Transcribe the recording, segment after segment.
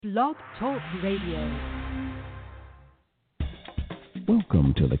Blog Talk Radio.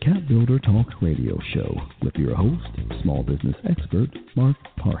 Welcome to the CAPBuilder Talk Radio Show with your host, small business expert, Marc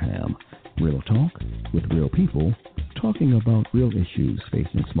Parham. Real talk with real people, talking about real issues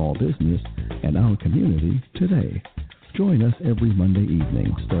facing small business and our community today. Join us every Monday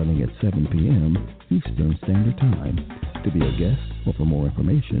evening starting at 7 p.m. Eastern Standard Time. To be a guest or for more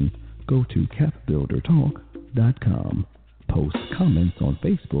information, go to CAPBuilderTalk.com. Post comments on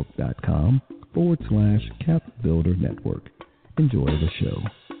Facebook.com/CAPBuilder Network. Enjoy the show.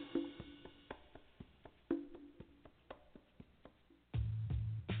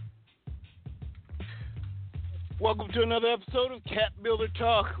 Welcome to another episode of CAPBuilder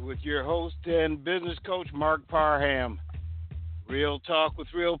Talk with your host and business coach, Marc Parham. Real talk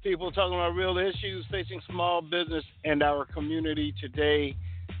with real people, talking about real issues facing small business and our community today,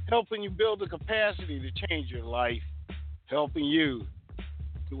 helping you build the capacity to change your life, helping you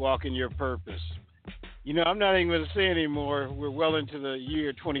to walk in your purpose. You know, I'm not even going to say anymore. We're well into the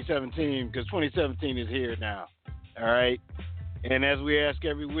year 2017 because 2017 is here now. All right? And as we ask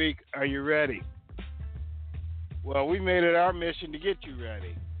every week, are you ready? Well, we made it our mission to get you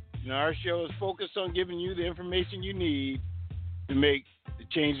ready. You know, our show is focused on giving you the information you need to make the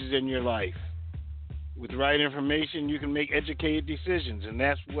changes in your life. With the right information, you can make educated decisions, and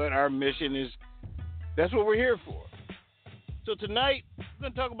that's what our mission is. That's what we're here for. So tonight, we're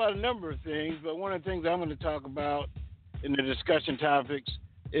going to talk about a number of things, but one of the things I'm going to talk about in the discussion topics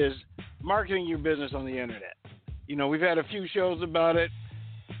is marketing your business on the internet. You know, we've had a few shows about it.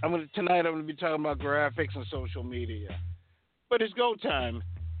 Tonight I'm going to be talking about graphics and social media. But it's go time,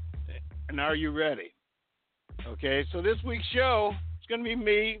 and are you ready? Okay, so this week's show is going to be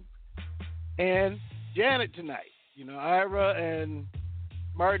me and Janet tonight. You know, Ira and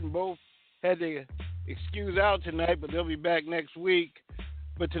Martin both had to excuse out tonight, but they'll be back next week.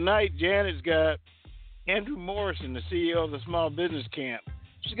 But tonight, Janet's got Andrew Morrison, the CEO of the Small Business Camp.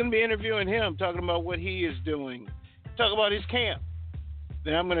 She's going to be interviewing him, talking about what he is doing, talk about his camp.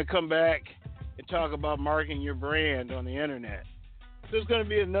 Then I'm going to come back and talk about marketing your brand on the internet. So it's going to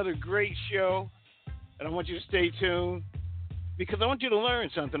be another great show, and I want you to stay tuned because I want you to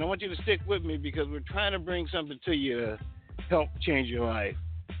learn something. I want you to stick with me because we're trying to bring something to you to help change your life.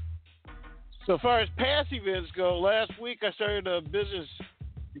 So far as past events go, last week I started a business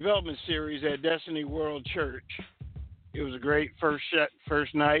development series at Destiny World Church. It was a great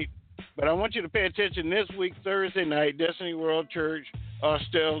first night, but I want you to pay attention this week, Thursday night, Destiny World Church,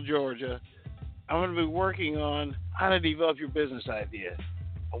 Austell, Georgia. I'm going to be working on how to develop your business idea.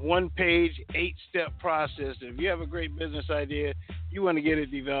 A one-page, 8-step process. If you have a great business idea, you want to get it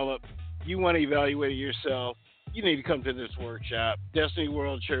developed, you want to evaluate it yourself, you need to come to this workshop, Destiny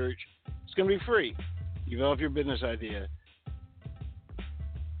World Church. It's going to be free. Develop your business idea.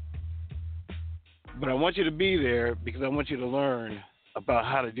 But I want you to be there because I want you to learn about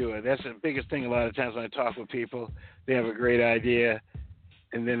how to do it. That's the biggest thing a lot of times when I talk with people. They have a great idea,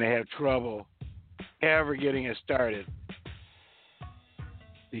 and then they have trouble ever getting it started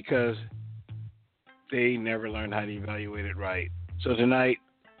because they never learned how to evaluate it right. So tonight,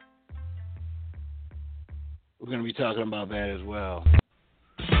 we're going to be talking about that as well.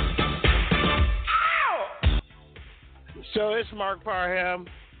 So it's Marc Parham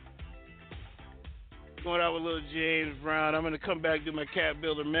going out with little James Brown. I'm going to come back, do my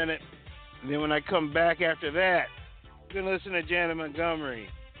CAPBuilder Minute. And then when I come back after that, I'm going to listen to Janet Montgomery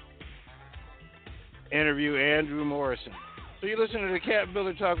interview Andrew Morrison. So you're listening to the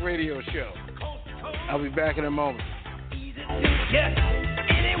CAPBuilder Talk Radio Show. I'll be back in a moment. Easy to get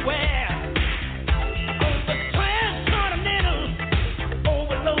anywhere. On the transcontinental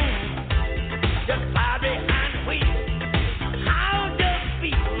overload. Just fly behind the wheel. How does it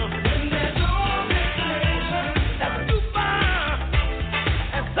feel? When there's no destination that's too far.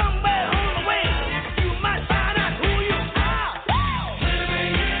 And somewhere on the way, you might find out who you are.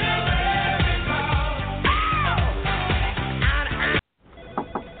 Living in America.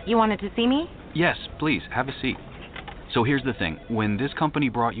 You wanted to see me? Yes, please, have a seat. So here's the thing. When this company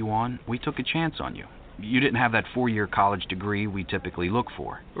brought you on, we took a chance on you. You didn't have that 4-year college degree we typically look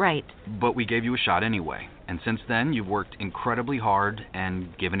for. Right. But we gave you a shot anyway. And since then, you've worked incredibly hard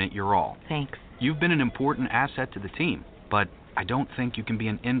and given it your all. Thanks. You've been an important asset to the team, but I don't think you can be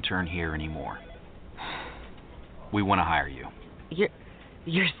an intern here anymore. We want to hire you.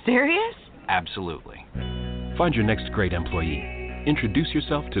 You're serious? Absolutely. Find your next great employee. Introduce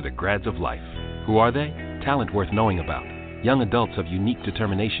yourself to the grads of life. Who are they? Talent worth knowing about. Young adults of unique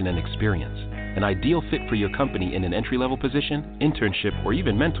determination and experience. An ideal fit for your company in an entry-level position, internship, or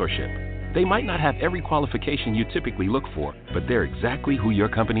even mentorship. They might not have every qualification you typically look for, but they're exactly who your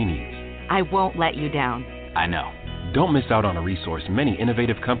company needs. I won't let you down. I know. Don't miss out on a resource many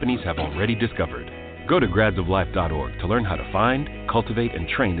innovative companies have already discovered. Go to gradsoflife.org to learn how to find, cultivate, and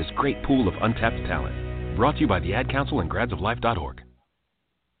train this great pool of untapped talent. Brought to you by the Ad Council and gradsoflife.org.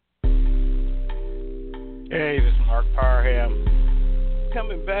 Hey, this is Marc Parham.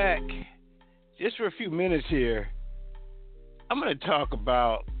 Coming back just for a few minutes here. I'm going to talk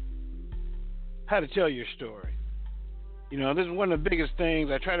about how to tell your story. You know, this is one of the biggest things.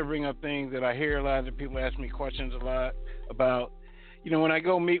 I try to bring up things that I hear a lot, that people ask me questions a lot about. You know, when I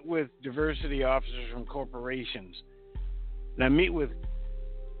go meet with diversity officers from corporations, and I meet with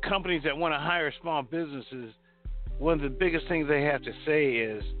companies that want to hire small businesses, one of the biggest things they have to say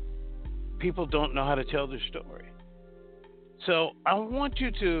is people don't know how to tell their story. So I want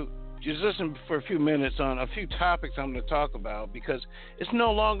you to just listen for a few minutes on a few topics I'm going to talk about, because it's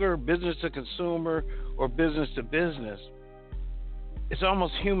no longer business to consumer or business to business. It's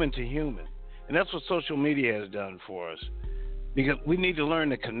almost human to human. And that's what social media has done for us, because we need to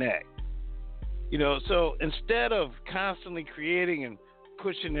learn to connect. You know, so instead of constantly creating and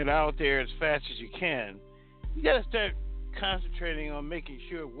pushing it out there as fast as you can, you got to start concentrating on making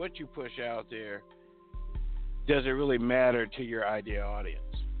sure what you push out there, does it really matter to your ideal audience?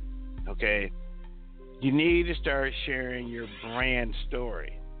 Okay, you need to start sharing your brand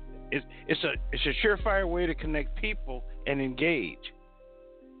story. It's a surefire way to connect people and engage.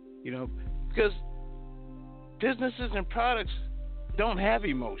 You know, because businesses and products don't have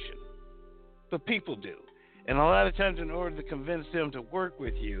emotion, but people do. And a lot of times, in order to convince them to work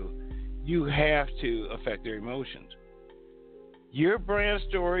with you, you have to affect their emotions. Your brand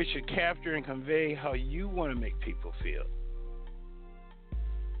story should capture and convey how you want to make people feel.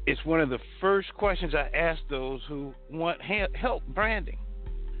 It's one of the first questions I ask those who want help branding.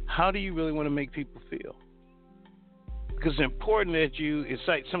 How do you really want to make people feel? Because it's important that you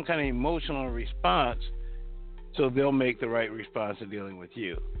incite some kind of emotional response so they'll make the right response in dealing with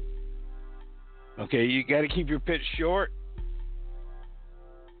you. Okay, you got to keep your pitch short.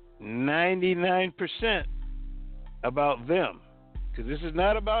 99% about them, because this is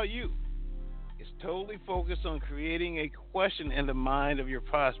not about you. It's totally focused on creating a question in the mind of your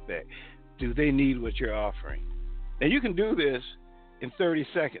prospect. Do they need what you're offering? Now, you can do this in 30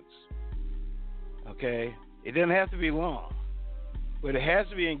 seconds. Okay? It doesn't have to be long, but it has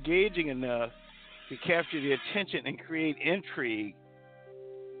to be engaging enough to capture the attention and create intrigue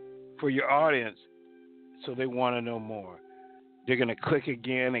for your audience so they want to know more. They're going to click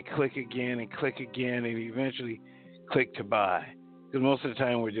again and click again and click again and eventually click to buy, because most of the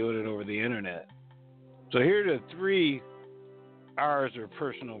time we're doing it over the internet. So here are the 3 R's of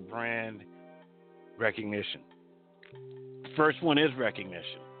personal brand recognition. First one is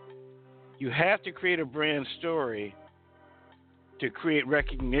recognition. You have to create a brand story to create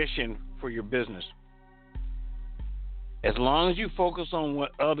recognition for your business, as long as you focus on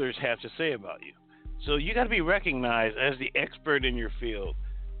what others have to say about you. So you got to be recognized as the expert in your field.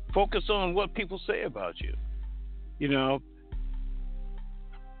 Focus on what people say about you. You know,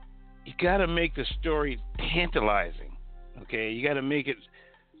 you got to make the story tantalizing. Okay, you got to make it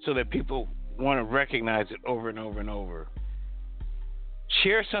so that people want to recognize it over and over and over.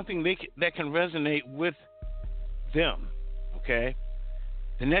 Share something that can resonate with them. Okay.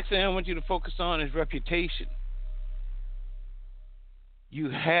 The next thing I want you to focus on is reputation. You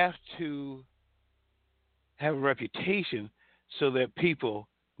have to have a reputation so that people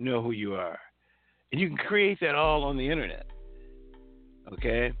know who you are. And you can create that all on the internet.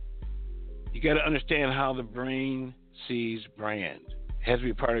 Okay? You got to understand how the brain sees brand. It has to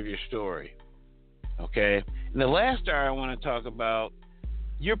be part of your story. Okay? And the last R I want to talk about,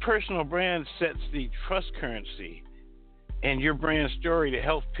 your personal brand sets the trust currency and your brand story to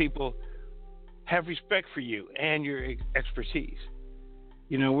help people have respect for you and your expertise.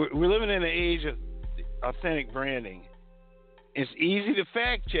 You know, we're living in an age of authentic branding. It's easy to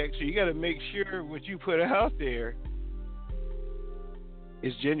fact check, so you got to make sure what you put out there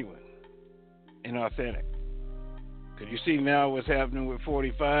is genuine and authentic. Because you see now what's happening with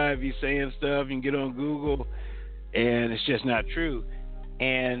 45, he's saying stuff, you can get on Google, and it's just not true.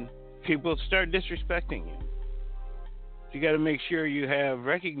 And people start disrespecting you. So you got to make sure you have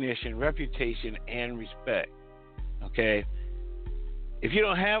recognition, reputation, and respect. Okay? If you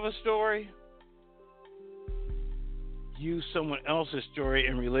don't have a story, use someone else's story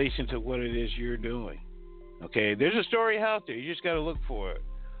in relation to what it is you're doing. Okay? There's a story out there. You just got to look for it.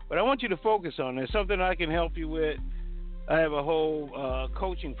 But I want you to focus on it. Something I can help you with. I have a whole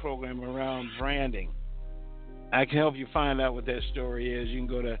coaching program around branding. I can help you find out what that story is. You can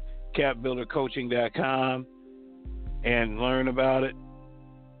go to CAPBuilderCoaching.com and learn about it.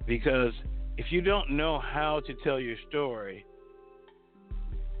 Because if you don't know how to tell your story,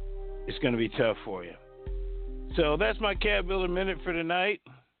 it's going to be tough for you. So that's my Cap Builder Minute for tonight.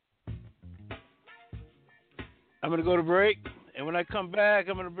 I'm going to go to break, and when I come back,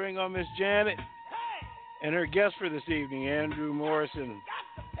 I'm going to bring on Miss Janet and her guest for this evening, Andrew Morrison.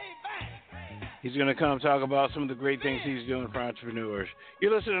 He's going to come talk about some of the great things he's doing for entrepreneurs.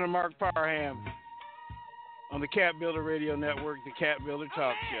 You're listening to Marc Parham on the Cap Builder Radio Network, the Cap Builder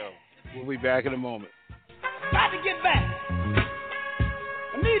Talk Show. We'll be back in a moment. Got to get back.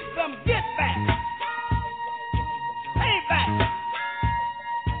 I need some get back. Payback.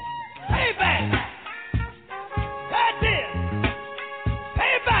 Payback. That's it.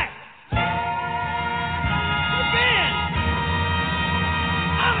 Payback. Revenge.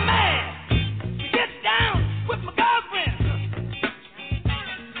 I'm mad. Get down with my girlfriend.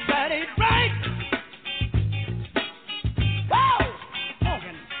 That ain't right. Whoa!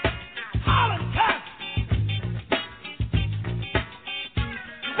 Morgan. Holland Cup.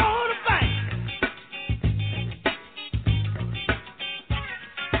 Go to bank.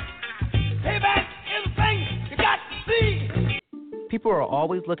 Payback is the thing you got to see. People are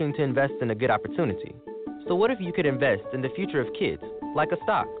always looking to invest in a good opportunity. So what if you could invest in the future of kids, like a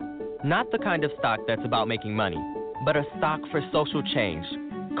stock? Not the kind of stock that's about making money, but a stock for social change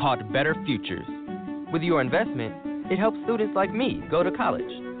called Better Futures. With your investment, it helps students like me go to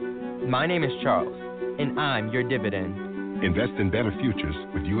college. My name is Charles, and I'm your dividend. Invest in better futures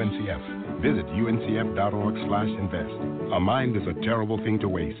with UNCF. Visit uncf.org/invest. A mind is a terrible thing to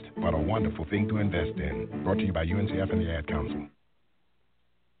waste, but a wonderful thing to invest in. Brought to you by UNCF and the Ad Council.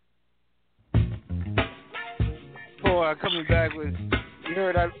 Boy, coming back with, you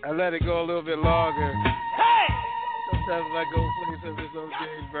heard I let it go a little bit longer. Hey! Sometimes when I go play some of this old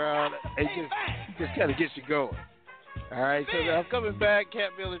James Brown, it just kind of gets you going. All right, so I'm coming back,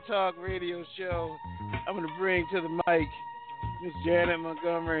 Cap Builder Talk Radio Show. I'm going to bring to the mic Miss Janet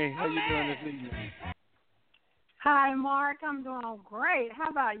Montgomery. How you doing this evening? Hi, Mark. I'm doing great. How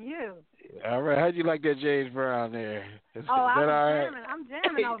about you? All right. How'd you like that James Brown there? I'm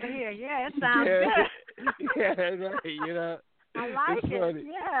jamming over here. Yeah, it sounds good. Yeah, that's right. You know, I like it's it. funny.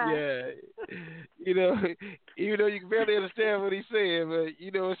 Yeah. You know, even though you can barely understand what he's saying, but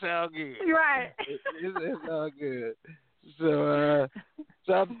you know it sounds good. Right. It sounds good. So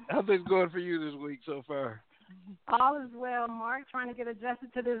how things going for you this week so far? All is well, Mark. Trying to get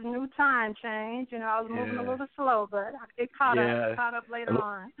adjusted to this new time change. You know, I was moving a little slow, but it caught up later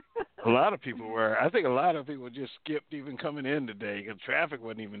on. A lot of people were. I think a lot of people just skipped even coming in today because traffic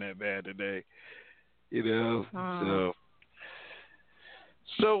wasn't even that bad today. You know,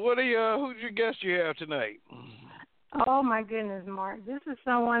 So what are who's your guest you have tonight? Oh, my goodness, Mark. This is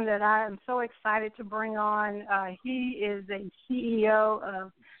someone that I am so excited to bring on. He is a CEO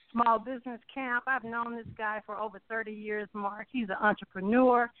of Small Business Camp. I've known this guy for over 30 years, Mark. He's an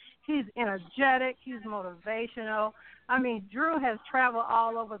entrepreneur. He's energetic. He's motivational. I mean, Drew has traveled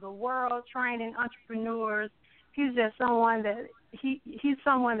all over the world training entrepreneurs. He's just someone that he's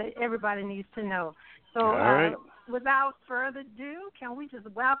someone that everybody needs to know. So without further ado, can we just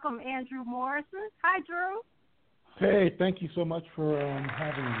welcome Andrew Morrison? Hi, Drew. Hey, thank you so much for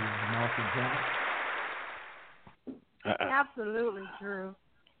having me, Mark and Janet. Absolutely, Drew.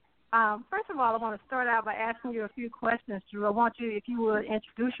 First of all, I want to start out by asking you a few questions, Drew. I want you, if you would,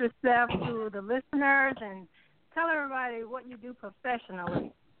 introduce yourself to the listeners and tell everybody what you do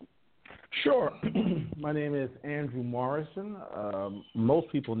professionally. Sure. My name is Andrew Morrison.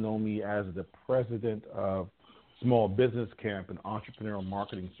 Most people know me as the president of Small Business Camp, an entrepreneurial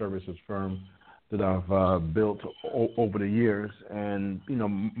marketing services firm that I've built over the years. And, you know,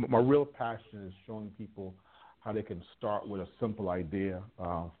 my real passion is showing people how they can start with a simple idea,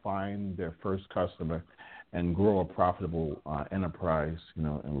 find their first customer, and grow a profitable enterprise, you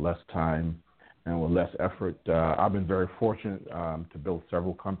know, in less time and with less effort. I've been very fortunate to build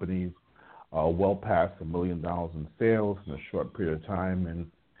several companies well past $1 million in sales in a short period of time. And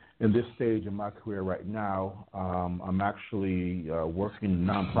in this stage in my career right now, I'm actually working in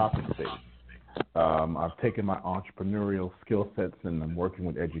the nonprofit space. I've taken my entrepreneurial skill sets and I'm working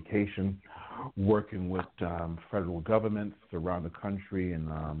with education, working with federal governments around the country and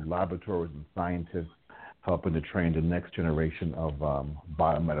laboratories and scientists, helping to train the next generation of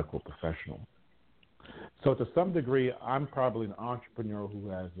biomedical professionals. So to some degree, I'm probably an entrepreneur who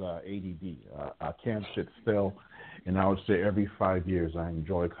has ADD. I can't sit still, and I would say every 5 years I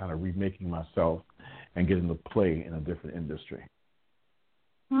enjoy kind of remaking myself and getting to play in a different industry.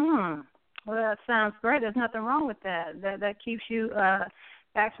 Well, that sounds great. There's nothing wrong with that. That keeps you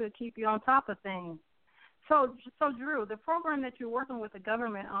actually keep you on top of things. So Drew, the program that you're working with the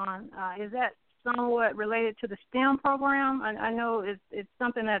government on, is that somewhat related to the STEM program? I know it's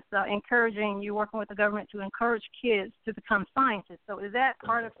something that's encouraging, you working with the government to encourage kids to become scientists. So is that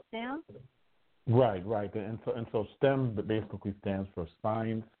part of STEM? Right. And so STEM basically stands for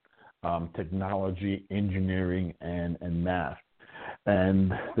science, technology, engineering, and math.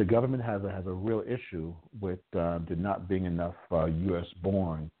 And the government has a real issue with there not being enough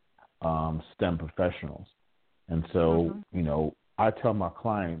U.S.-born STEM professionals. And so, I tell my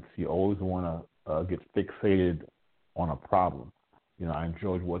clients, you always want to get fixated on a problem. I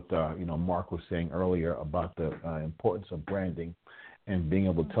enjoyed what, Marc was saying earlier about the importance of branding and being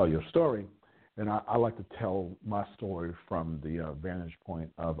able to tell your story. And I like to tell my story from the vantage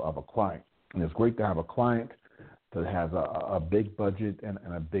point of a client. And it's great to have a client that has a big budget and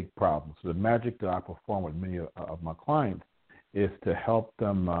a big problem. So the magic that I perform with many of my clients is to help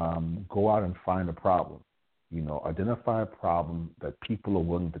them go out and find a problem. Identify a problem that people are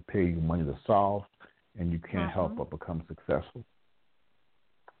willing to pay you money to solve, and you can't help but become successful.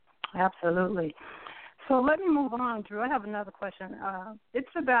 Absolutely. So let me move on, Drew. I have another question. It's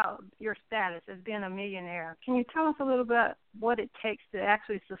about your status as being a millionaire. Can you tell us a little bit what it takes to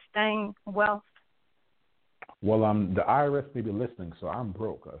actually sustain wealth? Well, the IRS may be listening, so I'm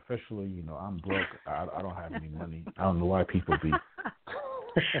broke. Officially, I'm broke. I don't have any money. I don't know why people be.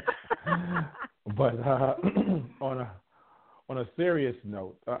 But on a serious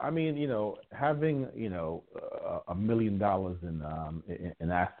note, having $1 million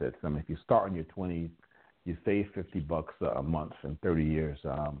in assets. If you start in your 20s, you save $50 a month. In 30 years,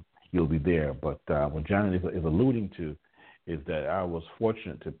 you'll be there. But what Janet is alluding to is that I was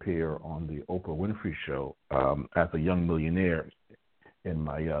fortunate to appear on the Oprah Winfrey Show as a young millionaire in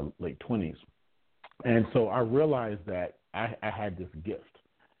my late 20s. And so I realized that I had this gift.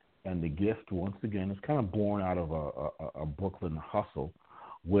 And the gift, once again, is kind of born out of a Brooklyn hustle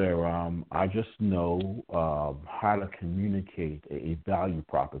where I just know how to communicate a value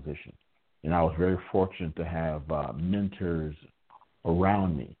proposition. And I was very fortunate to have mentors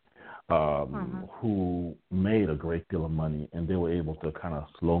around me who made a great deal of money, and they were able to kind of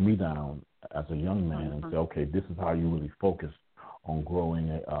slow me down as a young man and say, okay, this is how you really focus on growing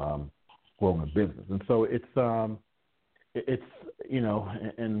a business. And so it's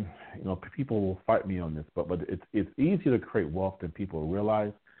people will fight me on this, but it's easier to create wealth than people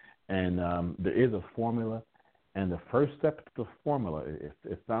realize, and there is a formula. And the first step to the formula,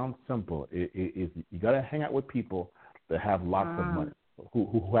 it sounds simple, is you got to hang out with people that have lots of money,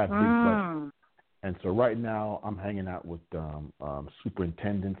 who have big budgets. And so right now I'm hanging out with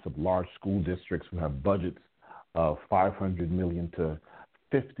superintendents of large school districts who have budgets of $500 million to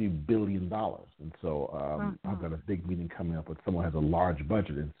 $50 billion. And so I've got a big meeting coming up with someone who has a large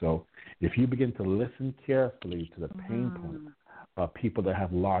budget. And so if you begin to listen carefully to the pain points of people that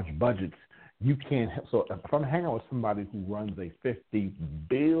have large budgets, you can't. So if I'm hanging out with somebody who runs a $50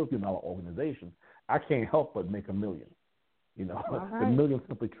 billion organization, I can't help but make $1 million. The million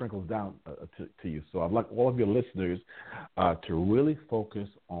simply trickles down to you. So I'd like all of your listeners to really focus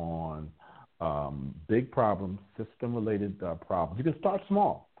on big problems, system-related problems. You can start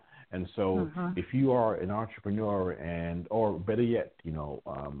small. And so if you are an entrepreneur or better yet,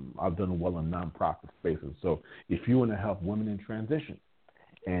 I've done well in nonprofit spaces. So if you want to help women in transition,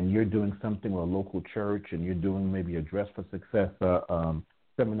 and you're doing something with a local church, and you're doing maybe a Dress for Success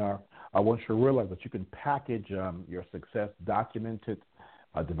seminar, I want you to realize that you can package your success, document it,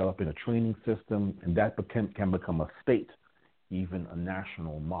 developing a training system, and that can become a state, even a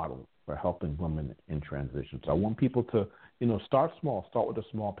national model for helping women in transition. So I want people to, start small, start with a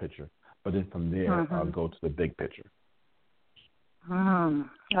small picture, but then from there, go to the big picture.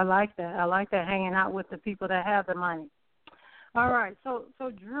 I like that. I like that, hanging out with the people that have the money. All right, so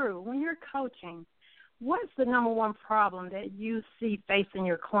Drew, when you're coaching, what's the number one problem that you see facing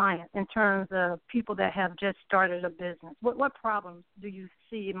your clients in terms of people that have just started a business? What problems do you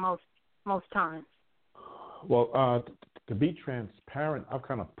see most times? Well, to be transparent, I've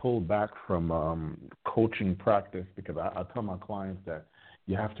kind of pulled back from coaching practice because I tell my clients that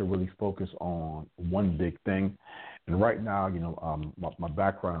you have to really focus on one big thing. And right now, my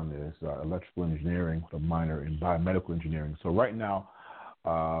background is electrical engineering with a minor in biomedical engineering. So right now,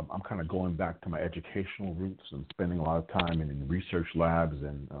 I'm kind of going back to my educational roots and spending a lot of time in research labs.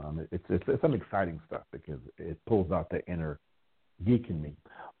 And it's some exciting stuff because it pulls out the inner geek in me.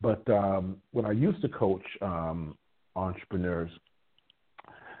 But when I used to coach entrepreneurs,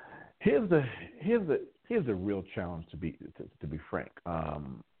 here's the real challenge to be frank.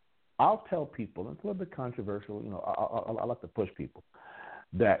 I'll tell people, it's a little bit controversial, I like to push people.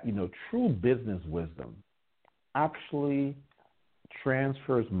 that, true business wisdom actually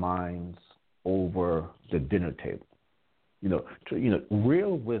transfers minds over the dinner table.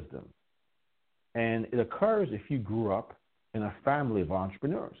 Real wisdom. And it occurs if you grew up in a family of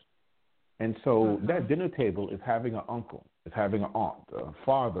entrepreneurs. And so that dinner table is having an uncle, it's having an aunt, a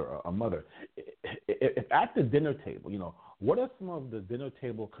father, a mother. If at the dinner table, what are some of the dinner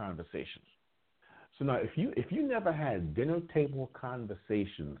table conversations? So now, if you never had dinner table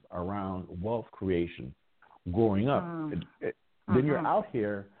conversations around wealth creation growing up, then you're out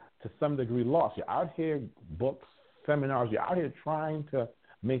here to some degree lost. You're out here, books, seminars, you're out here trying to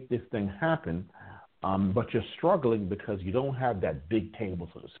make this thing happen, but you're struggling because you don't have that big table,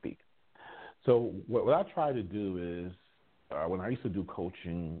 so to speak. So what I try to do is, when I used to do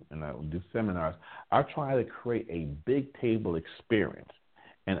coaching and I would do seminars, I try to create a big table experience.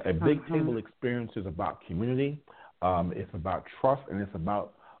 And a big table experience is about community, it's about trust, and it's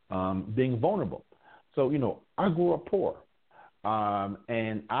about being vulnerable. So, I grew up poor,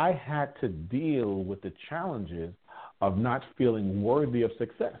 and I had to deal with the challenges of not feeling worthy of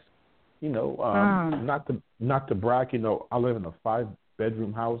success. Not to brag, I live in a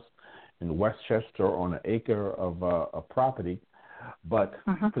 5-bedroom house in Westchester on an acre of a property. But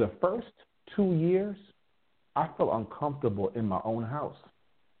for the first 2 years, I felt uncomfortable in my own house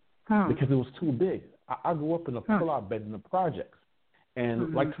because it was too big. I grew up in a pull-out bed in the projects.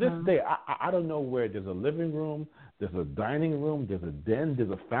 And like to this day, I don't know where there's a living room, there's a dining room, there's a den,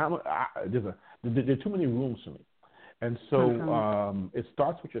 there's a family. There are too many rooms for me. And so it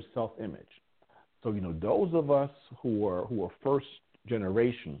starts with your self-image. So, those of us who are first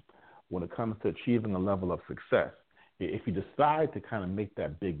generation, when it comes to achieving a level of success, if you decide to kind of make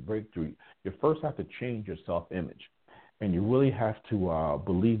that big breakthrough, you first have to change your self-image. And you really have to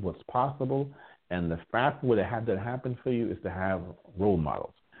believe what's possible. And the fast way to have that happen for you is to have role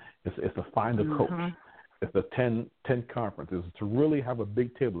models. It's to find a coach. It's the 10 conferences, to really have a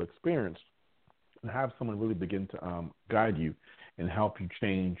big table experience and have someone really begin to guide you and help you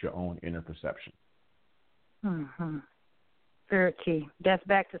change your own inner perception. Very key. That's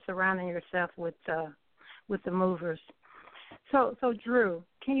back to surrounding yourself with the movers. So Drew,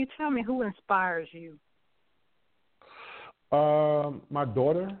 can you tell me who inspires you? My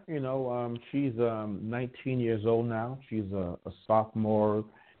daughter, she's 19 years old now. She's a sophomore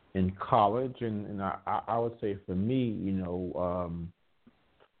in college, and I would say for me,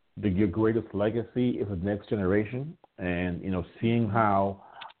 your greatest legacy is the next generation, and seeing how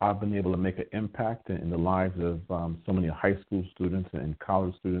I've been able to make an impact in the lives of so many high school students and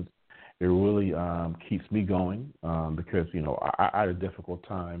college students. It really keeps me going because I had a difficult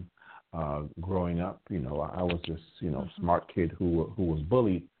time growing up. I was this smart kid who was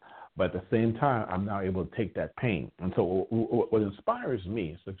bullied, but at the same time, I'm now able to take that pain. And so what inspires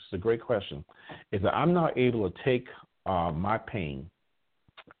me, so it's a great question, is that I'm now able to take my pain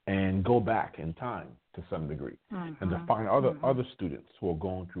and go back in time to some degree and to find other students who are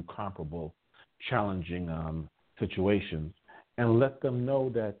going through comparable, challenging situations and let them know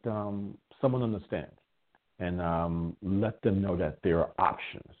that someone understands and let them know that there are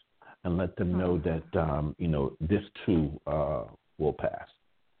options and let them know that, this too will pass.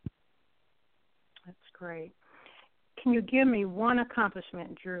 That's great. Can you give me one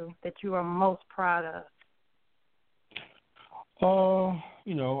accomplishment, Drew, that you are most proud of? I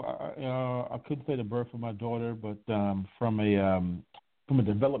couldn't say the birth of my daughter, but from a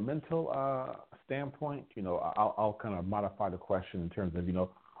developmental standpoint, I'll kind of modify the question in terms of,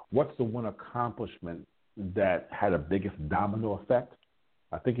 what's the one accomplishment that had a biggest domino effect?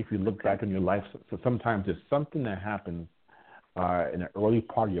 I think if you look back in your life, so sometimes there's something that happens in the early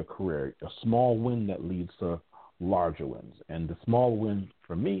part of your career, a small win that leads to larger wins. And the small win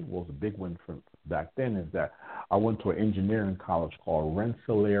for me was a big win from back then is that I went to an engineering college called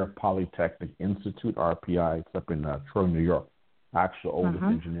Rensselaer Polytechnic Institute, RPI. It's up in Troy, New York, actual oldest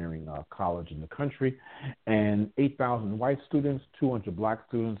engineering college in the country. And 8,000 white students, 200 black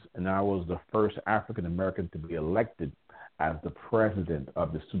students, and I was the first African American to be elected as the president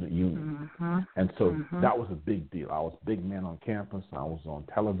of the student union. And so that was a big deal. I was a big man on campus. I was on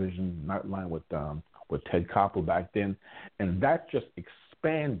television, Nightline with Ted Koppel back then. And that just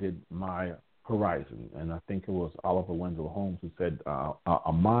expanded my horizon. And I think it was Oliver Wendell Holmes who said,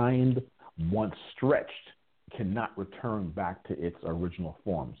 a mind once stretched cannot return back to its original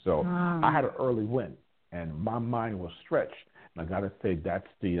form. So I had an early win, and my mind was stretched. And I got to say that's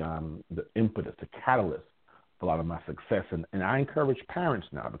the impetus, the catalyst for a lot of my success. And I encourage parents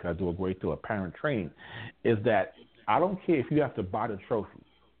now, because I do a great deal of parent training, is that I don't care if you have to buy the trophy.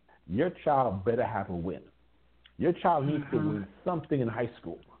 Your child better have a win. Your child needs to win something in high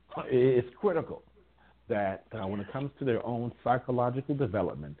school. It's critical that when it comes to their own psychological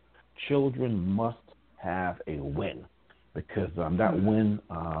development, children must have a win, because that win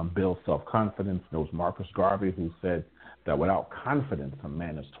builds self-confidence. There was Marcus Garvey who said that without confidence, a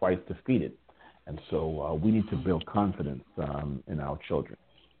man is twice defeated. And so we need to build confidence in our children.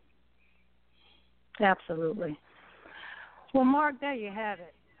 Absolutely. Well, Mark, there you have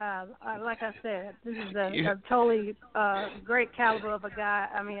it. Like I said, this is a totally great caliber of a guy.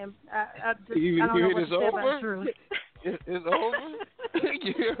 I mean, I don't know what to say about truth. It's over?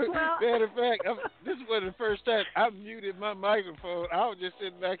 Matter of fact, this was the first time I muted my microphone. I was just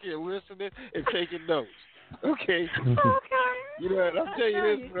sitting back here listening and taking notes. Okay. You know, and I'll tell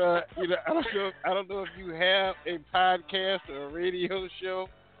you this, bro. You know, I don't know if you have a podcast or a radio show,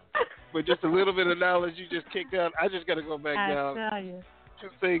 but just a little bit of knowledge you just kicked out. I just got to go back down. I tell you. Two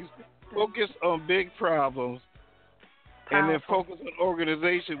things: focus on big problems, and then focus on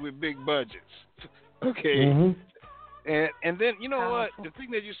organization with big budgets. Okay. And then you know what? The thing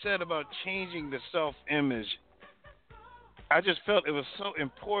that you said about changing the self-image, I just felt it was so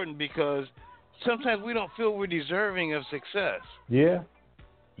important, because sometimes we don't feel we're deserving of success. Yeah.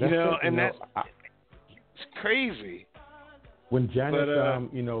 You know, and that's it's crazy. When Janet,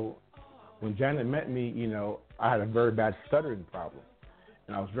 when Janet met me, I had a very bad stuttering problem,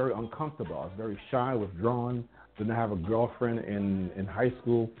 and I was very uncomfortable. I was very shy, withdrawn. Didn't have a girlfriend in high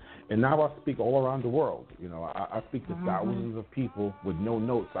school, and now I speak all around the world. I speak to thousands of people with no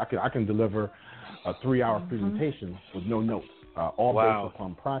notes. I can deliver a 3-hour presentation with no notes, all based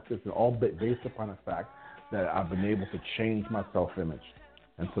upon practice and all based upon the fact that I've been able to change my self-image.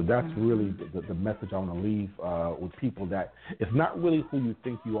 And so that's really the message I want to leave with people, that it's not really who you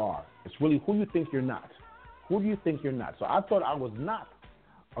think you are. It's really who you think you're not. Who do you think you're not? So I thought I was not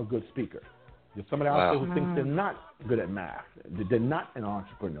a good speaker. There's somebody out there who thinks they're not good at math. They're not an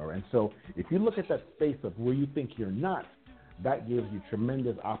entrepreneur. And so if you look at that space of where you think you're not, that gives you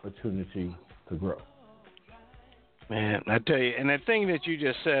tremendous opportunity to grow. Man, I tell you, and the thing that you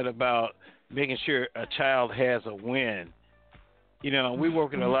just said about making sure a child has a win, we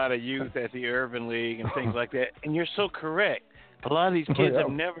work with a lot of youth at the Urban League and things like that, and you're so correct. A lot of these kids have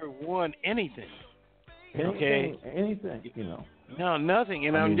never won anything. Anything. No, nothing.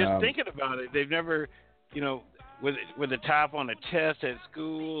 And I'm just thinking about it. They've never, with the top on the test at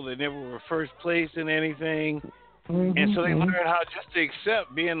school. They never were first place in anything. And so they learn how just to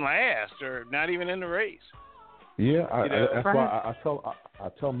accept being last or not even in the race. Yeah, that's why I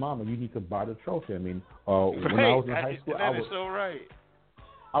tell Mama, you need to buy the trophy. I mean, when I was in high school,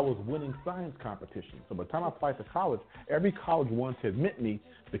 I was winning science competitions. So by the time I applied to college, every college wanted to admit me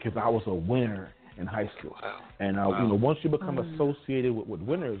because I was a winner in high school. And once you become associated with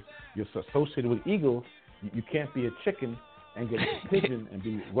winners, you're associated with eagles. You can't be a chicken and get a pigeon and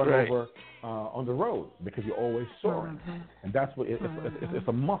be run over on the road, because you're always soaring. And that's what it's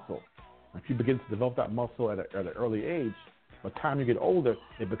a muscle. If you begin to develop that muscle at an early age, by the time you get older,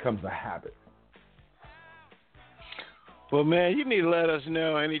 it becomes a habit. Well, man, you need to let us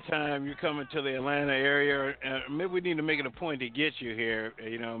know anytime you're coming to the Atlanta area. Maybe we need to make it a point to get you here.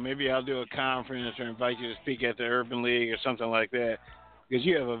 Maybe I'll do a conference or invite you to speak at the Urban League or something like that, because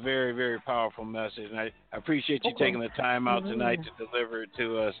you have a very, very powerful message. And I appreciate you taking the time out tonight to deliver it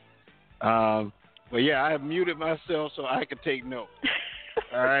to us. But, yeah, I have muted myself so I can take notes.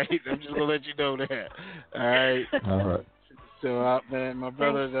 All right? I'm just going to let you know that. All right? All right. So, man, my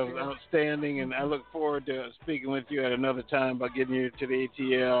brother, that was outstanding, and I look forward to speaking with you at another time about getting you to the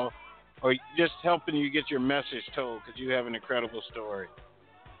ATL or just helping you get your message told, because you have an incredible story.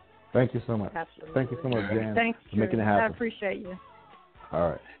 Thank you so much. Absolutely. Thank you so much, Jan, Thanks for making it happen. I appreciate you. All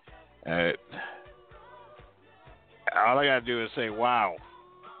right. All right. All I got to do is say, wow.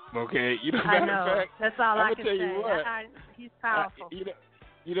 Okay? I know. Fact, that's all I can tell say. You what, he's powerful.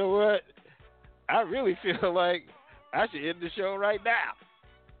 You know what? I really feel like I should end the show right now.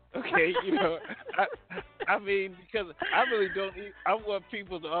 Okay, I mean, because I really don't. I want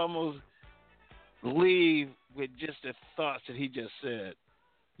people to almost leave with just the thoughts that he just said,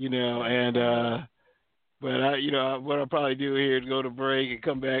 and but what I'll probably do here is go to break and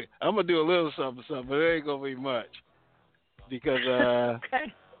come back. I'm gonna do a little something, but it ain't gonna be much, because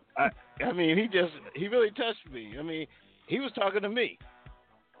okay. I mean, he really touched me. I mean, he was talking to me.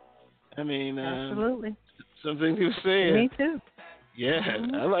 I mean, absolutely. Some things he was saying. Me too. Yeah,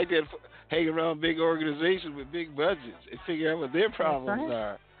 I like that. Hang around big organizations with big budgets and figure out what their problems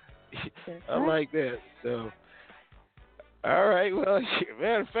are. I like that. So, All right. Well,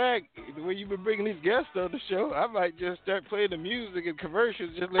 matter of fact, the way you've been bringing these guests on the show, I might just start playing the music and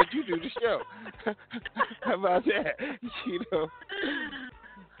commercials. Just let you do the show. How about that? You know.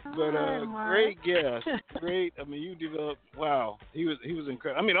 But great guest, great. I mean, you developed. Wow, he was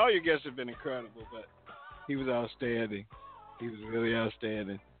incredible. I mean, all your guests have been incredible, but he was outstanding. He was really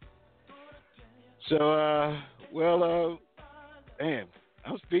outstanding. So, man,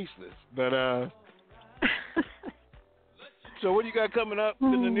 I'm speechless. But so what do you got coming up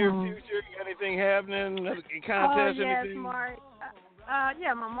in the near future? You got anything happening? Any contest? Yes, anything? Mark.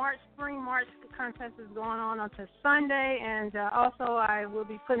 My Spring March contest is going on until Sunday, and also I will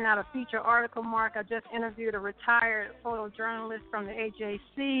be putting out a feature article, Mark. I just interviewed a retired photojournalist from the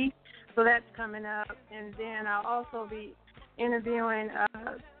AJC, so that's coming up. And then I'll also be interviewing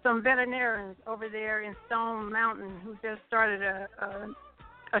some veterinarians over there in Stone Mountain who just started a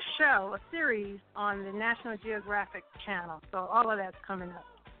series on the National Geographic Channel. So all of that's coming up.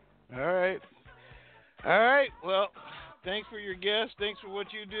 All right. Well, thanks for your guest. Thanks for what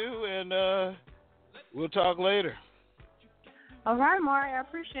you do, and we'll talk later. All right, Mark. I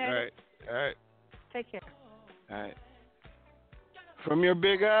appreciate it. All right. Take care. All right. From your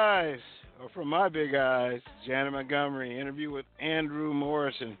big eyes, or from my big eyes, Janet Montgomery, interview with Andrew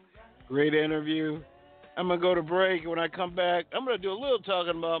Morrison. Great interview. I'm going to go to break. When I come back, I'm going to do a little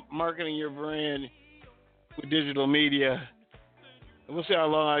talking about marketing your brand with digital media. We'll see how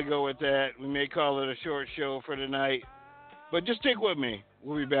long I go with that. We may call it a short show for tonight. But just stick with me.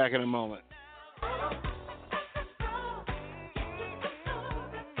 We'll be back in a moment.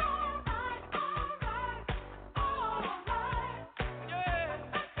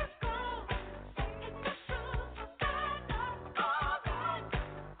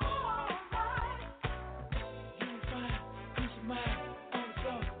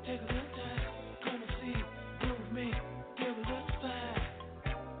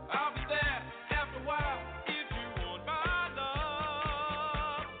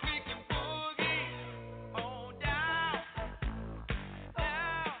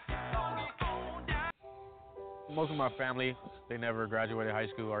 Most of my family, they never graduated high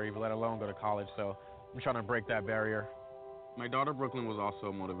school or even let alone go to college, so I'm trying to break that barrier. My daughter Brooklyn was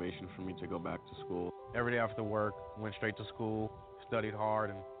also a motivation for me to go back to school. Every day after work, went straight to school, studied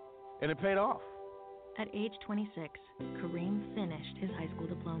hard, and it paid off. At age 26, Kareem finished his high school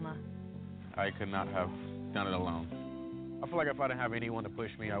diploma. I could not have done it alone. I feel like if I didn't have anyone to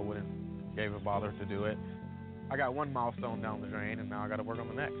push me, I wouldn't give a bother to do it. I got one milestone down the drain, and now I got to work on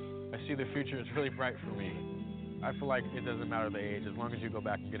the next. I see the future is really bright for me. I feel like it doesn't matter the age, as long as you go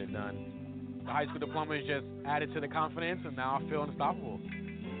back and get it done. The high school diploma is just added to the confidence, and now I feel unstoppable.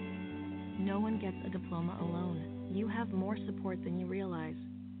 No one gets a diploma alone. You have more support than you realize.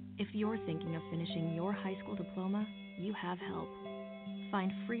 If you're thinking of finishing your high school diploma, you have help.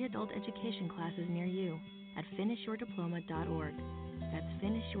 Find free adult education classes near you at finishyourdiploma.org. That's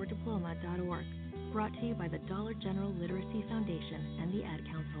finishyourdiploma.org. Brought to you by the Dollar General Literacy Foundation and the Ad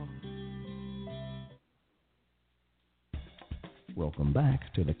Council. Welcome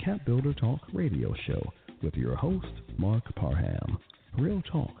back to the CAPBuilder Talk radio show with your host, Marc Parham. Real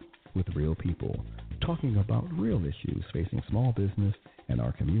talk with real people, talking about real issues facing small business and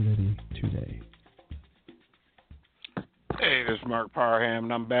our community today. Hey, this is Marc Parham,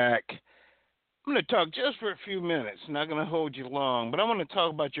 and I'm back. I'm going to talk just for a few minutes. Not going to hold you long, but I want to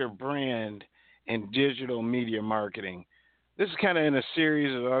talk about your brand and digital media marketing. This is kind of in a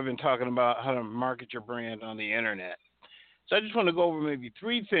series of I've been talking about how to market your brand on the internet. So I just want to go over maybe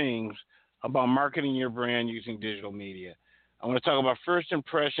 3 things about marketing your brand using digital media. I want to talk about first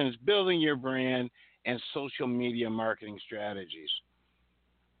impressions, building your brand, and social media marketing strategies.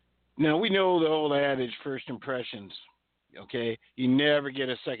 Now, we know the old adage, first impressions, okay? You never get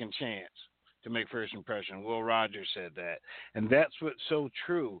a second chance to make first impression. Will Rogers said that. And that's what's so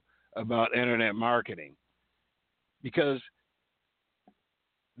true about internet marketing. Because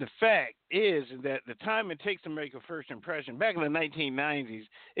the fact is that the time it takes to make a first impression, back in the 1990s,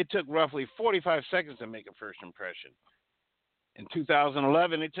 it took roughly 45 seconds to make a first impression. In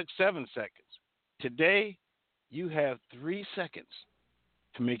 2011, it took 7 seconds. Today, you have 3 seconds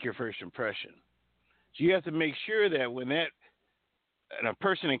to make your first impression. So you have to make sure that when a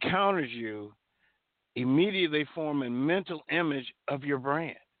person encounters you, immediately form a mental image of your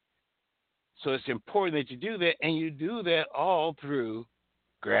brand. So it's important that you do that, and you do that all through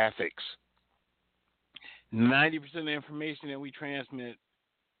graphics. 90% of the information that we transmit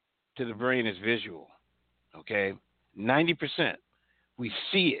to the brain is visual, okay? 90%. We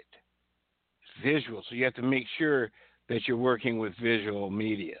see it. It's visual, so you have to make sure that you're working with visual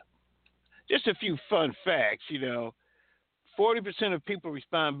media. Just a few fun facts, 40% of people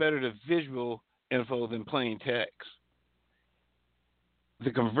respond better to visual info than plain text. The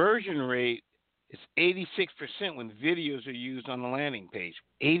conversion rate is 86% when videos are used on the landing page.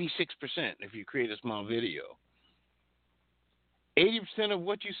 86% if you create a small video. 80% of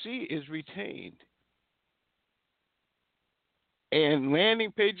what you see is retained. And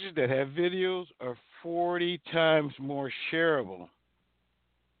landing pages that have videos are 40 times more shareable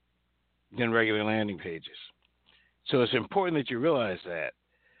than regular landing pages. So it's important that you realize that,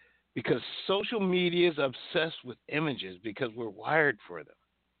 because social media is obsessed with images because we're wired for them.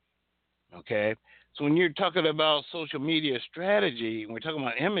 Okay? So when you're talking about social media strategy, when we're talking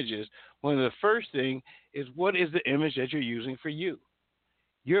about images, one of the first thing is, what is the image that you're using for you?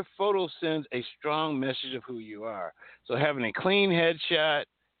 Your photo sends a strong message of who you are. So having a clean headshot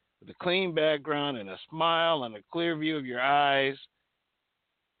with a clean background and a smile and a clear view of your eyes,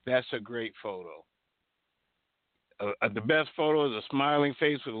 that's a great photo. The best photo is a smiling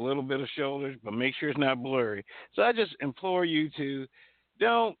face with a little bit of shoulders, but make sure it's not blurry. So I just implore you to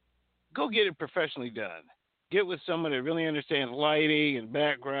don't go get it professionally done. Get with someone that really understands lighting and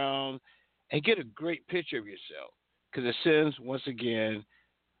background and get a great picture of yourself, because it sends, once again,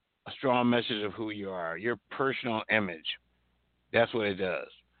 a strong message of who you are, your personal image. That's what it does.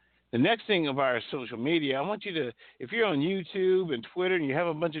 The next thing about our social media, I want you to, if you're on YouTube and Twitter and you have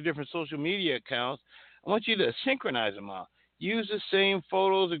a bunch of different social media accounts, I want you to synchronize them all. Use the same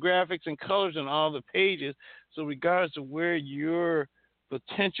photos and graphics and colors on all the pages, so regardless of where your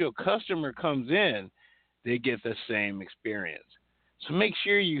potential customer comes in, they get the same experience. So make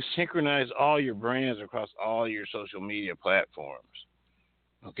sure you synchronize all your brands across all your social media platforms.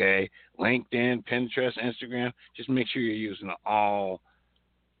 Okay? LinkedIn, Pinterest, Instagram, just make sure you're using all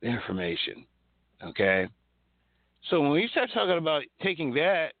the information. Okay? So when you start talking about taking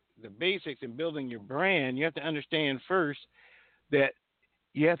that, the basics, and building your brand, you have to understand first that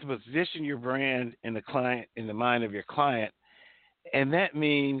you have to position your brand in the mind of your client, and that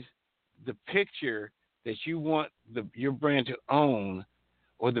means the picture that you want your brand to own,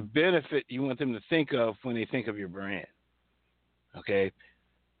 or the benefit you want them to think of when they think of your brand. Okay?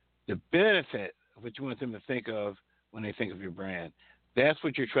 The benefit of what you want them to think of when they think of your brand. That's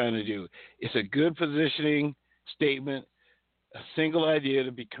what you're trying to do. It's a good positioning statement, a single idea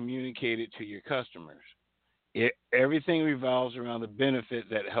to be communicated to your customers. Everything revolves around the benefit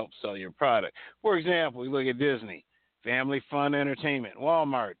that helps sell your product. For example, we look at Disney, family fun entertainment.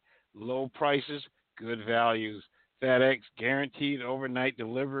 Walmart, low prices, good values. FedEx, guaranteed overnight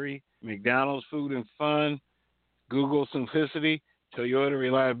delivery. McDonald's, food and fun. Google, simplicity. Toyota,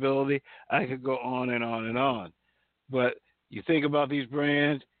 reliability. I could go on and on and on. But you think about these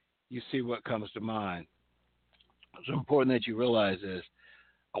brands, you see what comes to mind. It's important that you realize this.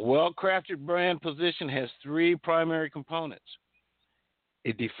 A well-crafted brand position has three primary components.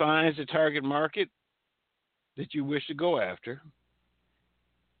 It defines the target market that you wish to go after.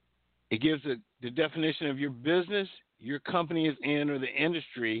 It gives the definition of your business, your company is in, or the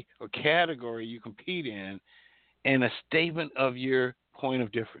industry or category you compete in, and a statement of your point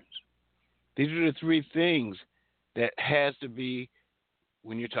of difference. These are the three things that has to be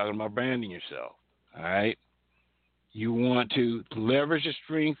when you're talking about branding yourself. All right? You want to leverage the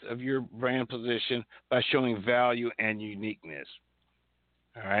strength of your brand position by showing value and uniqueness.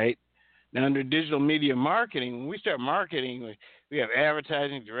 All right? Now, under digital media marketing, when we start marketing, we have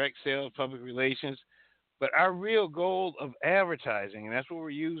advertising, direct sales, public relations. But our real goal of advertising, and that's what we're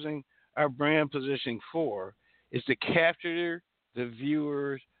using our brand positioning for, is to capture the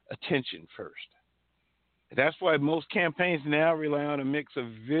viewer's attention first. That's why most campaigns now rely on a mix of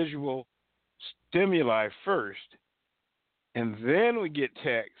visual stimuli first, and then we get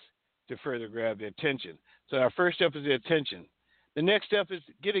text to further grab their attention. So our first step is the attention. The next step is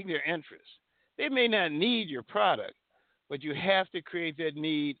getting their interest. They may not need your product, but you have to create that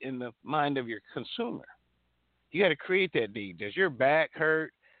need in the mind of your consumer. You got to create that need. Does your back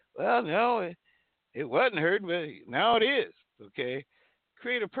hurt? Well, no, it wasn't hurt, but now it is. Okay?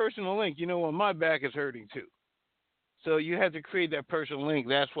 Create a personal link. You know what? My back is hurting too. So you have to create that personal link.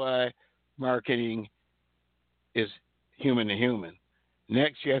 That's why marketing is human to human.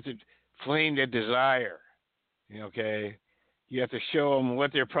 Next, you have to flame that desire. Okay? You have to show them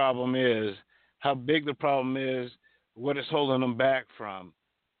what their problem is, how big the problem is, what it's holding them back from,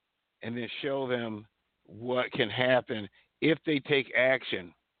 and then show them what can happen if they take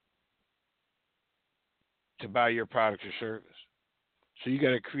action to buy your product or service. So you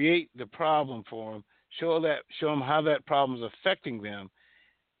got to create the problem for them, show them how that problem is affecting them,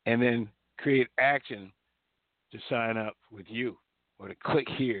 and then create action to sign up with you or to click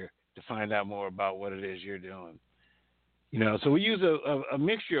here to find out more about what it is you're doing. So we use a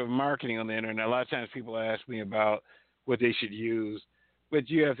mixture of marketing on the internet. A lot of times people ask me about what they should use, but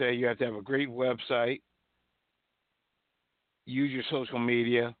you have to have a great website, use your social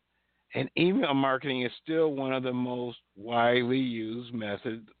media, and email marketing is still one of the most widely used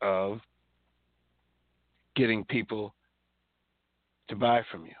methods of getting people to buy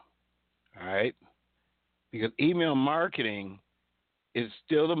from you. All right? Because email marketing is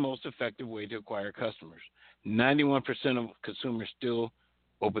still the most effective way to acquire customers. 91% of consumers still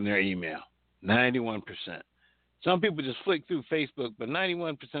open their email. 91%. Some people just flick through Facebook, but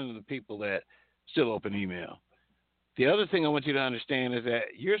 91% of the people that still open email. The other thing I want you to understand is that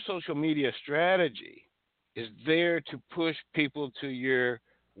your social media strategy is there to push people to your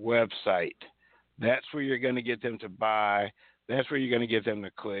website. That's where you're going to get them to buy. That's where you're going to get them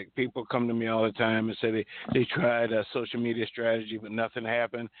to click. People come to me all the time and say they tried a social media strategy, but nothing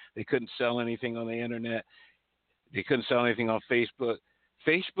happened. They couldn't sell anything on the internet. They couldn't sell anything on Facebook.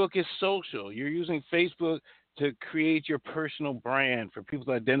 Facebook is social. You're using Facebook to create your personal brand for people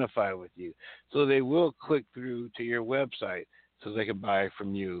to identify with you. So they will click through to your website so they can buy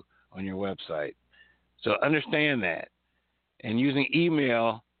from you on your website. So understand that. And using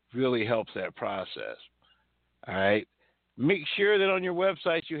email really helps that process. All right? Make sure that on your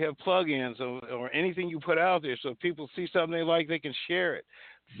website you have plugins or anything you put out there so if people see something they like, they can share it.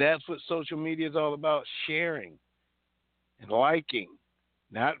 That's what social media is all about, sharing and liking,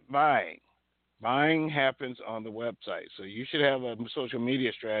 not buying. Buying happens on the website. So you should have a social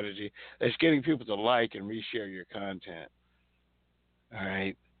media strategy that's getting people to like and reshare your content. All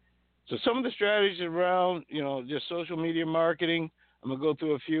right. So some of the strategies around, just social media marketing, I'm going to go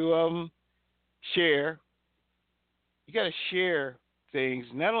through a few of them. Share. You got to share things.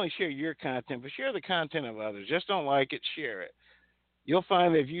 Not only share your content, but share the content of others. Just don't like it, share it. You'll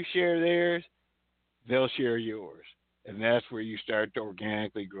find that if you share theirs, they'll share yours. And that's where you start to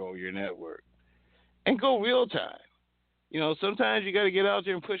organically grow your network. And go real time. Sometimes you got to get out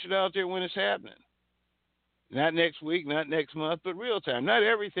there and push it out there when it's happening. Not next week, not next month, but real time. Not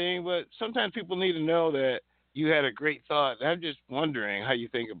everything, but sometimes people need to know that you had a great thought. I'm just wondering how you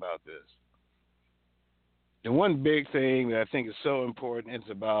think about this. The one big thing that I think is so important is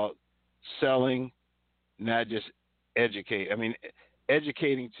about selling, not just educating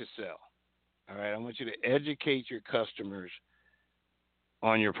to sell. All right, I want you to educate your customers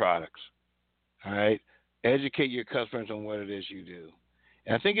on your products. All right, educate your customers on what it is you do.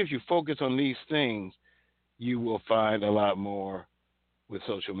 And I think if you focus on these things, you will find a lot more with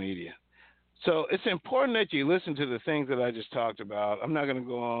social media. So it's important that you listen to the things that I just talked about. I'm not going to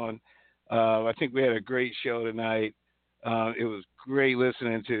go on. I think we had a great show tonight. It was great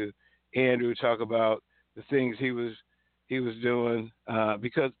listening to Andrew talk about the things he was doing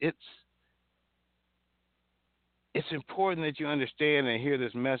because it's important that you understand and hear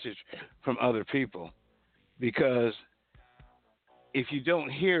this message from other people, because if you don't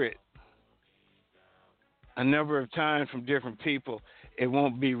hear it a number of times from different people, it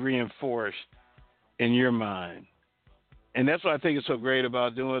won't be reinforced in your mind. And that's what I think is so great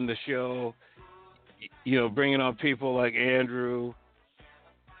about doing the show, bringing on people like Andrew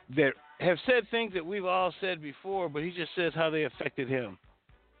that have said things that we've all said before, but he just says how they affected him.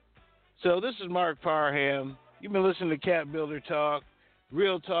 So this is Marc Parham. You've been listening to CAPBuilder Talk,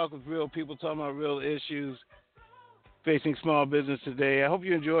 real talk with real people talking about real issues facing small business today. I hope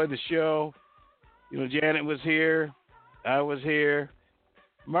you enjoyed the show. Janet was here. I was here.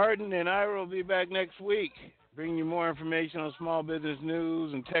 Martin and Ira will be back next week, bringing you more information on small business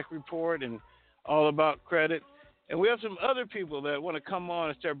news and tech report and all about credit. And we have some other people that want to come on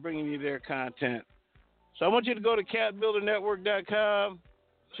and start bringing you their content. So I want you to go to CAPBuilderNetwork.com.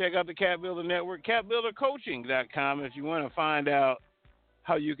 Check out the CAPBuilder Network, CAPBuilderCoaching.com if you want to find out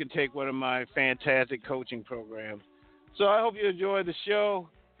how you can take one of my fantastic coaching programs. So I hope you enjoyed the show.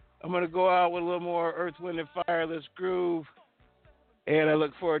 I'm going to go out with a little more Earth, Wind, and Fire. Let's groove. And I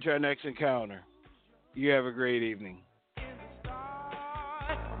look forward to our next encounter. You have a great evening.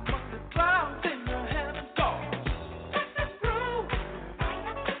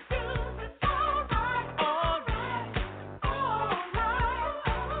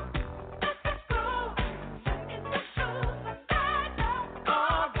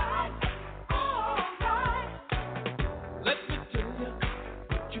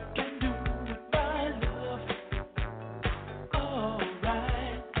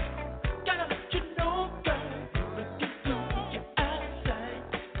 Gotta let you know, girl, you're looking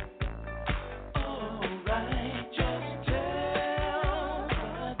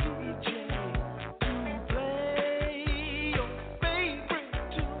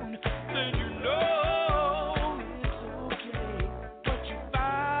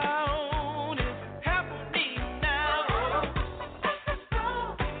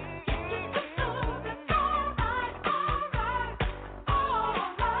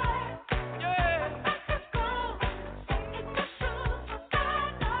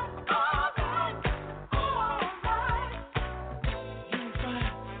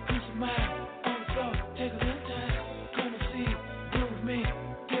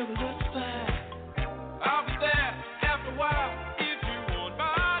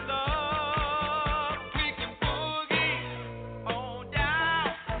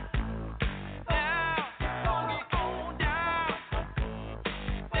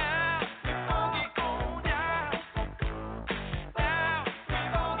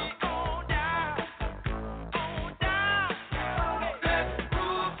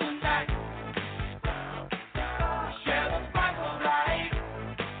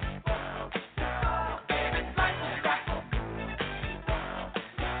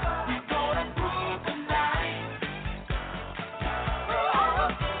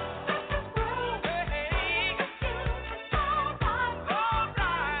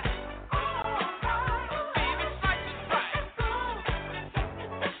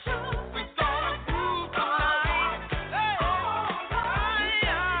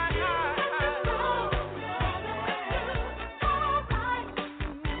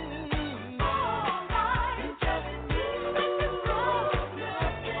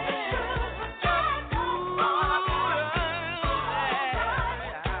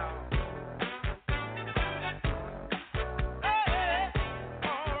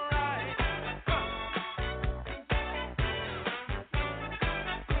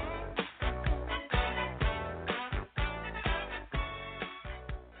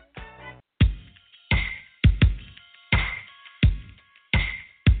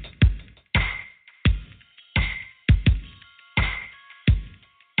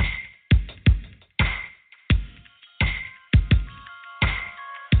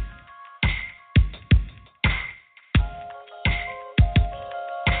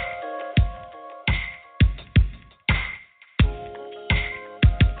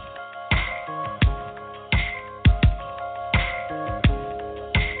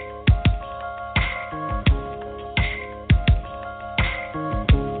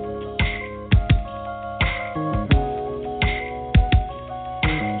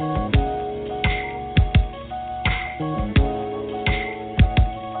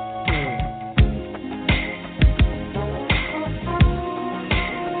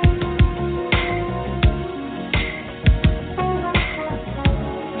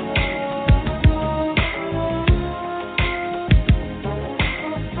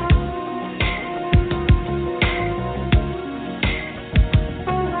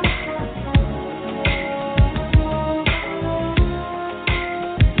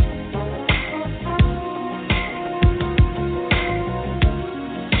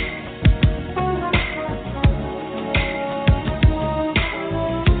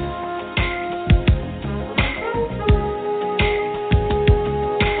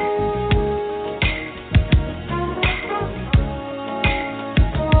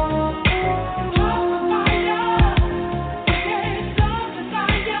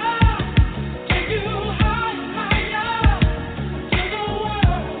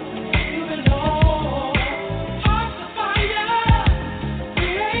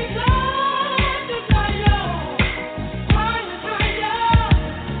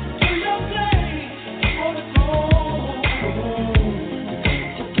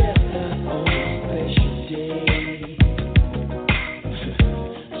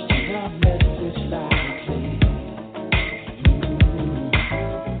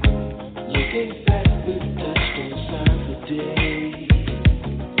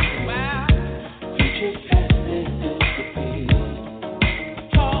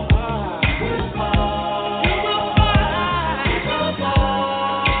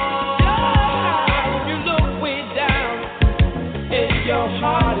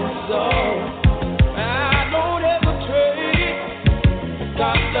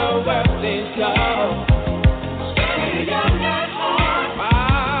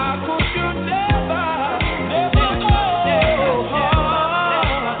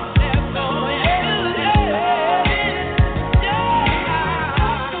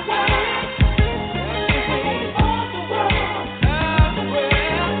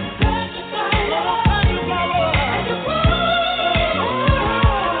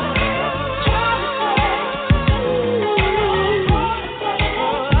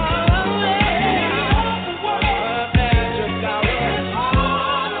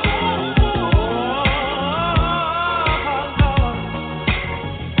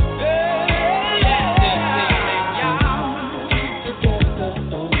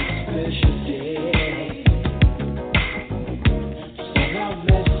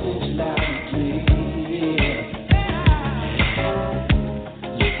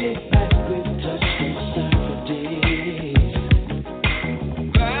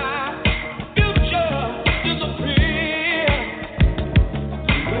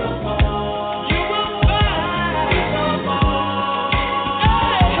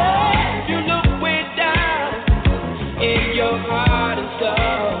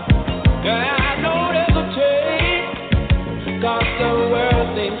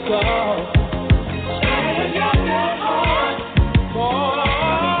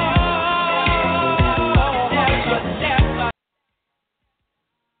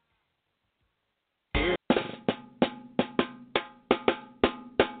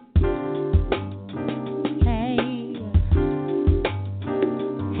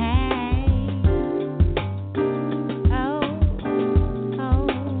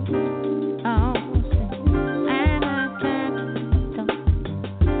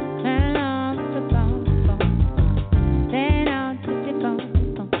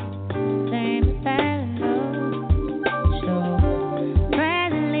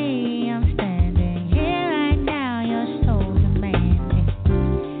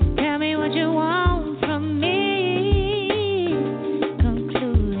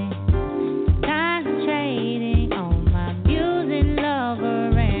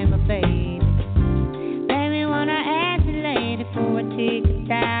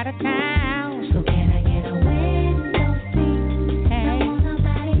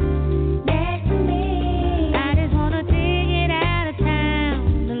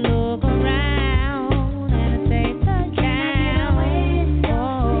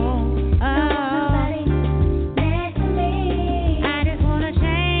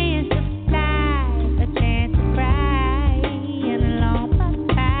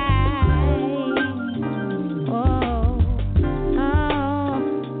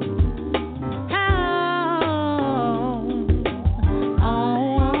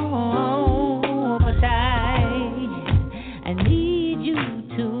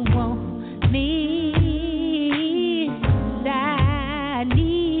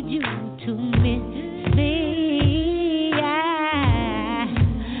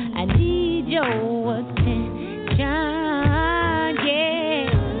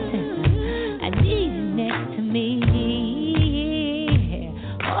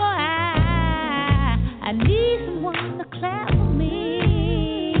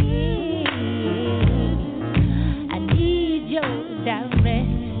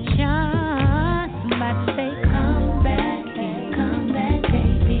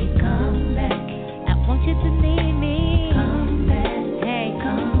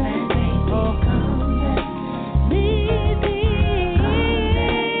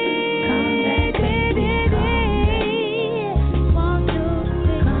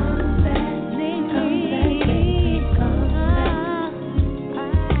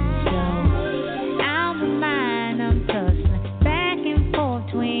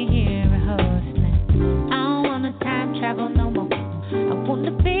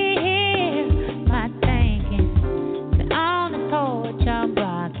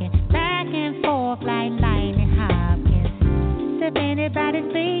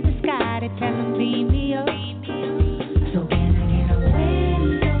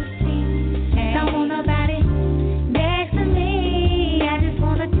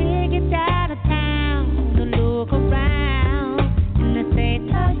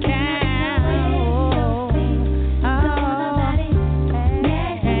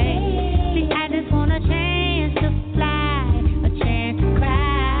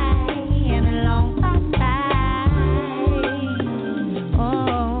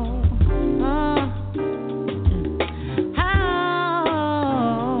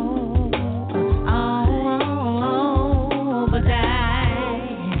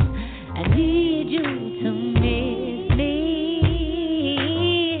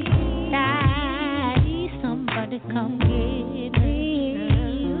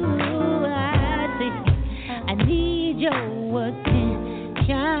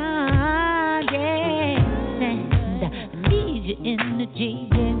energy,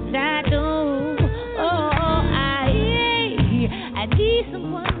 yes I do. Oh, I need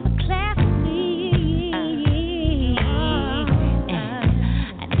someone to clap for me.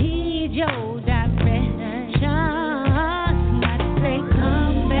 I need your direction. Somebody say,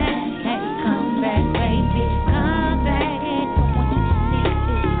 come back, hey, come back, baby, come back. Don't want you to miss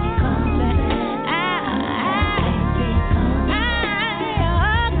it. Come back.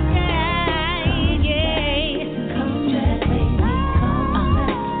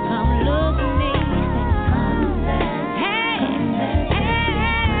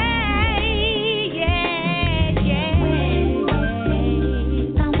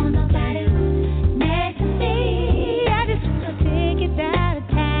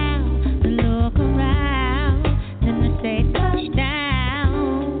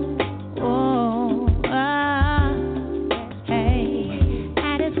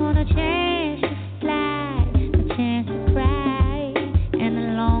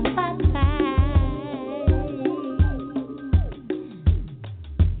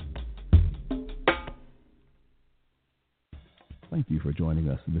 Thank you for joining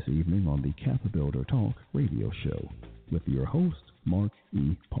us this evening on the CAPBuilder Talk radio show with your host, Marc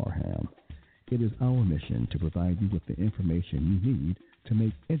E. Parham. It is our mission to provide you with the information you need to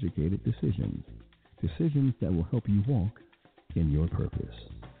make educated decisions that will help you walk in your purpose.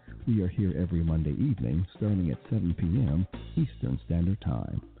 We are here every Monday evening starting at 7 p.m. Eastern Standard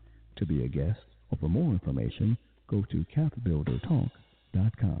Time. To be a guest or for more information, go to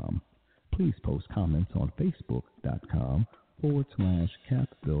CAPBuilderTalk.com. Please post comments on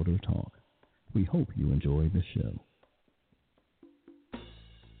Facebook.com/CAPBuilder Talk. We hope you enjoy the show.